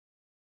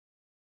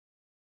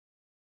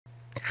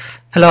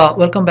Hello,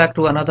 welcome back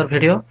to another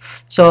video.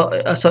 So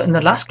in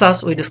the last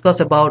class we discussed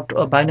about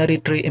binary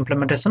tree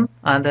implementation,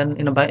 and then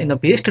in a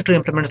base tree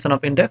implementation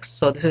of index.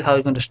 So this is how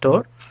you're going to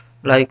store,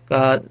 like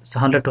it's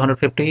 100 to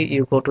 150,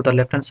 you go to the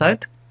left hand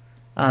side,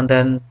 and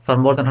then for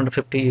more than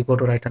 150 you go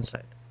to right hand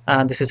side.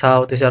 And this is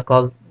how these are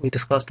called. We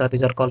discussed that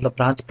these are called the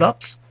branch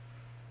blocks,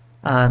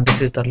 and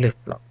this is the leaf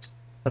blocks.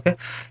 Okay,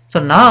 so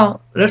now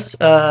let's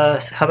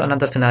have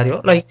another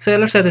scenario. Like say,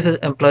 let's say this is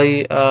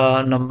employee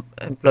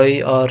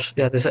employee, or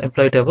yeah, this is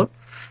employee table.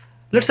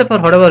 Let's say for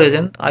whatever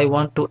reason I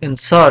want to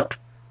insert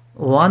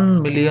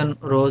 1 million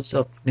rows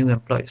of new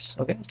employees.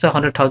 Okay, it's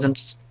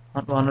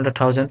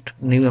 100,000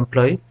 new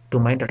employee to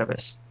my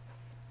database.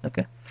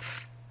 Okay,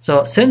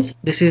 so since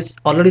this is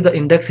already the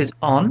index is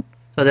on,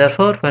 so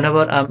therefore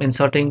whenever I'm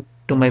inserting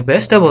to my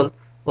base table,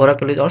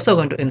 Oracle is also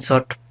going to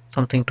insert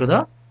something to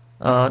the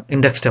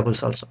index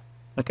tables also.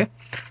 Okay,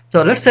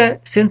 so let's say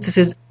since this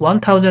is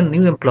 1000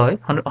 new employee,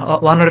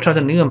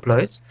 100,000 new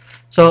employees,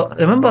 so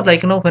remember,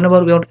 like,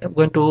 whenever we are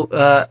going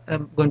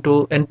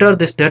to enter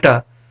this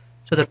data,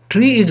 so the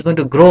tree is going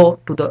to grow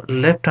to the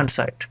left hand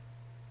side.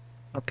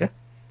 Okay,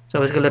 so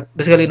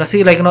basically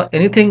see, like,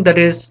 anything that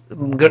is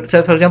good.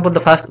 Say for example,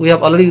 the first we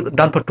have already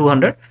done for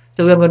 200,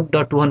 so we are going to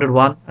do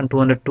 201 and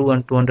 202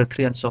 and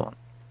 203 and so on.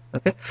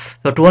 Okay,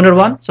 so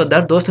 201, so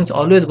that those things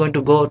always going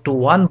to go to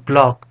one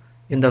block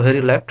in the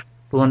very left.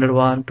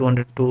 201,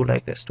 202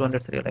 like this,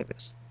 203 like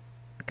this.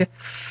 Okay,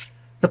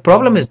 the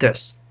problem is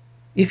this: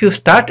 if you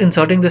start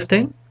inserting this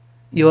thing,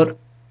 your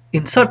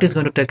insert is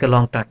going to take a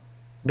long time,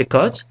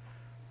 because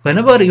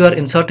whenever you are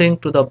inserting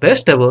to the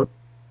base table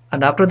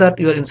and after that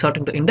you are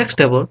inserting the index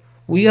table,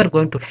 we are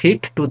going to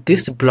hit to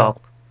this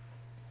block.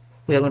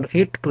 We are going to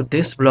hit to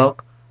this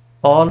block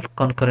all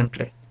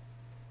concurrently.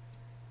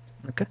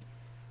 Okay,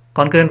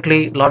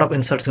 concurrently, a lot of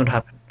inserts going to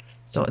happen.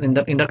 So in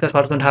that case,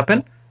 what's going to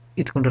happen?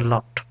 It's going to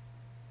locked.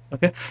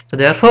 Okay, so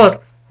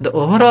therefore the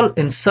overall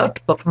insert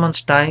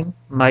performance time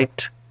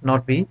might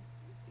not be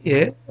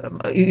you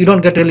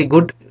don't get really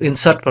good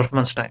insert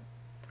performance time.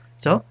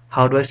 So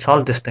how do I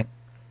solve this thing?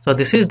 So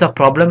this is the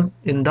problem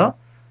in the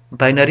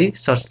binary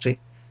search tree.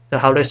 So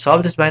how do I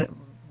solve this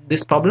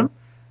problem?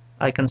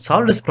 I can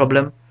solve this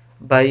problem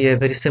by a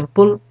very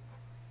simple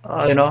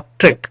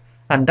trick,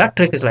 and that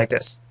trick is like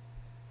this.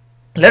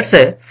 Let's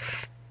say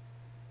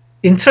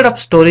instead of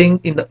storing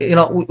in the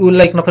we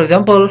like, for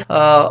example,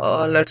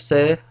 let's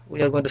say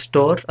we are going to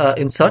store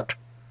insert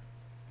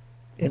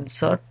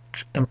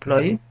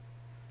employee.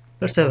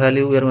 Let's say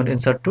value we are going to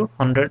insert to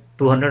 100,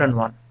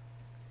 201.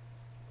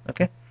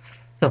 Okay,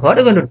 so what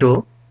we're going to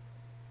do,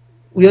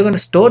 we are going to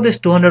store this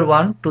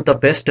 201 to the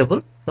base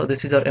table. So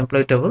this is our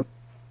employee table.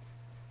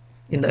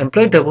 In the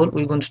employee table,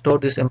 we're going to store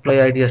this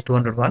employee ID as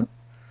 201,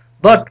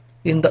 but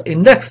in the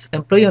index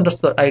employee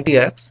underscore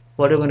IDX,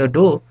 what we're going to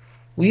do,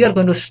 we are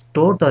going to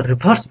store the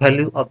reverse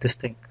value of this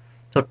thing.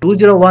 So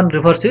 201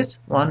 reverse is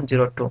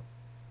 102.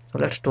 So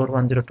let's store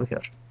 102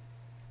 here.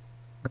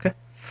 Okay,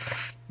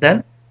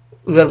 then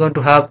we are going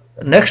to have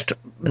next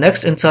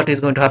insert is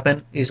going to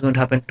happen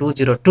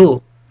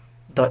 202.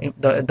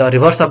 The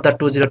reverse of that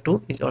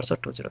 202 is also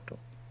 202.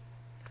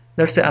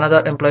 Let's say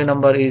another employee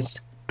number is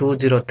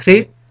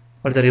 203,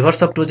 but the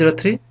reverse of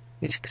 203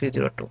 is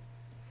 302.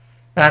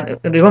 And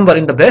remember,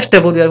 in the base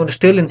table we are going to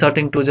still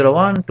inserting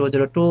 201,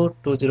 202,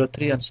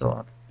 203 and so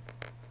on.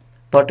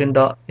 But in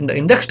the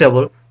index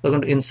table we are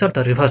going to insert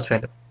the reverse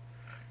value.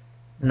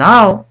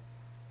 Now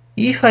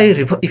if I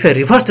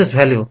reverse this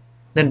value,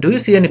 then do you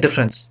see any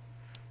difference?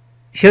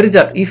 Here is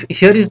that, if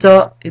here is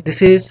the,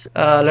 this is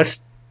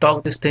let's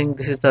talk this thing,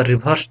 this is the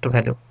reversed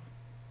value.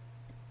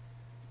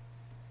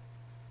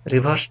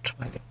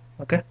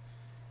 Okay,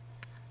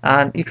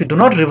 and if you do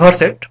not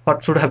reverse it,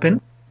 what should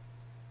happen?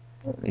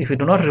 If you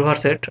do not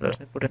reverse it, let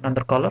me put it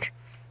under color.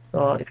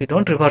 If you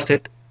don't reverse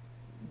it,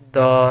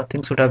 the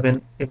thing should have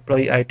been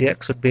employee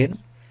IDX should be in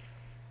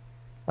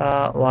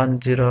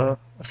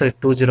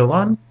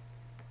 201,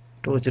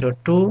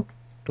 202,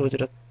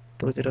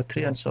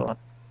 203 and so on.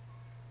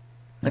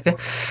 Okay,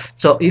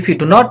 so if you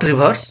do not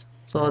reverse,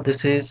 so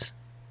this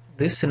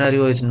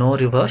scenario is no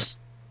reverse.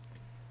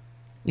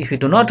 If you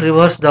do not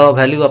reverse the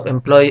value of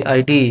employee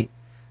ID,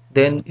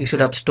 then you should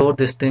have stored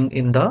this thing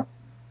in the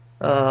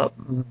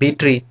B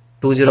tree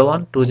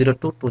 201,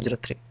 202,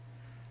 203.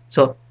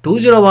 So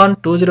 201,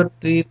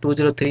 203,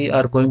 203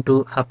 are going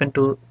to happen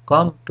to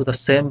come to the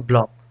same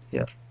block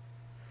here.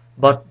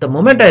 But the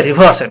moment I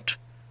reverse it,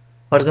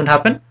 what's going to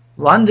happen?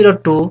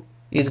 102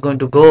 is going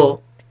to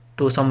go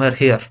to somewhere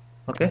here.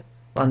 Okay,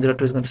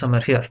 102 is going to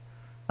somewhere here,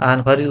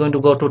 and where is going to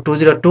go to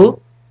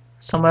 202?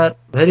 Somewhere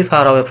very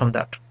far away from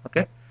that.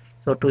 Okay,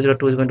 so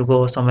 202 is going to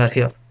go somewhere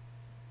here.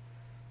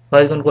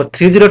 Where is going to go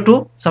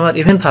 302? Somewhere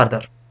even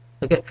farther.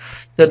 Okay,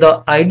 so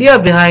the idea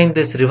behind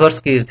this reverse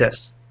key is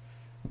this: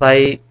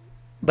 by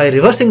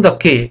reversing the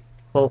key,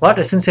 what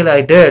essentially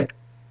I did,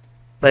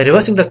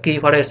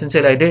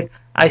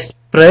 I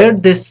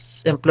spread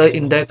this employee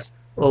index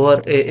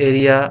over a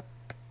area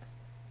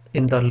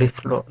in the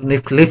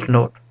leaf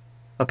node.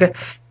 Okay,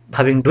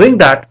 having doing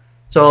that,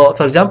 so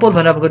for example,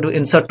 when I'm going to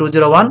insert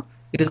 201,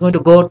 it is going to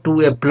go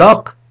to a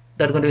block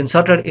that is going to be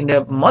inserted in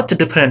a much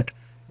different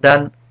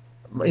than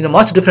in a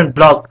much different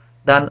block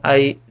than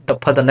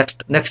for the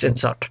next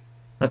insert.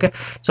 Okay,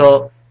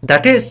 so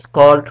that is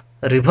called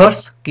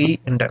reverse key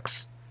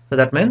index. So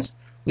that means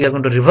we are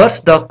going to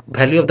reverse the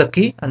value of the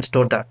key and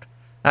store that.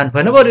 And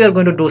whenever we are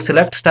going to do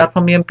select star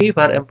from EMP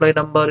where employee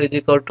number is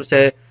equal to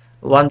say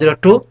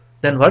 102,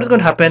 then what is going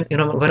to happen,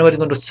 whenever you're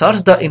going to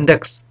search the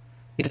index,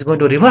 it is going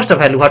to reverse the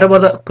value whatever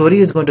the query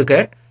is going to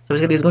get. So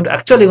basically it's going to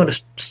actually going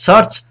to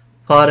search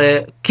for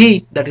a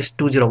key that is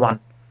 201,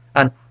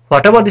 and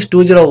whatever this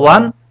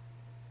 201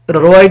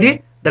 row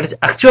ID, that is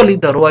actually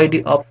the row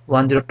ID of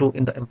 102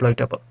 in the employee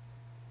table.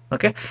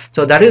 Okay,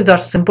 so that is the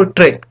simple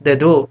trick they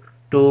do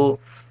to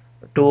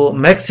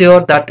make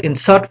sure that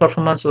insert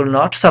performance will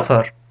not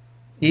suffer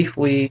if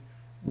we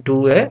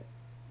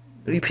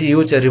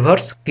use a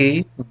reverse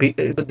key.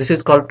 This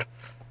is called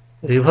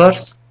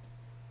reverse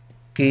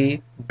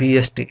key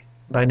BST,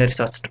 binary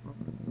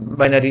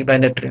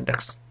tree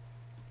index.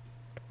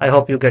 I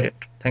hope you get it.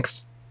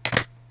 Thanks.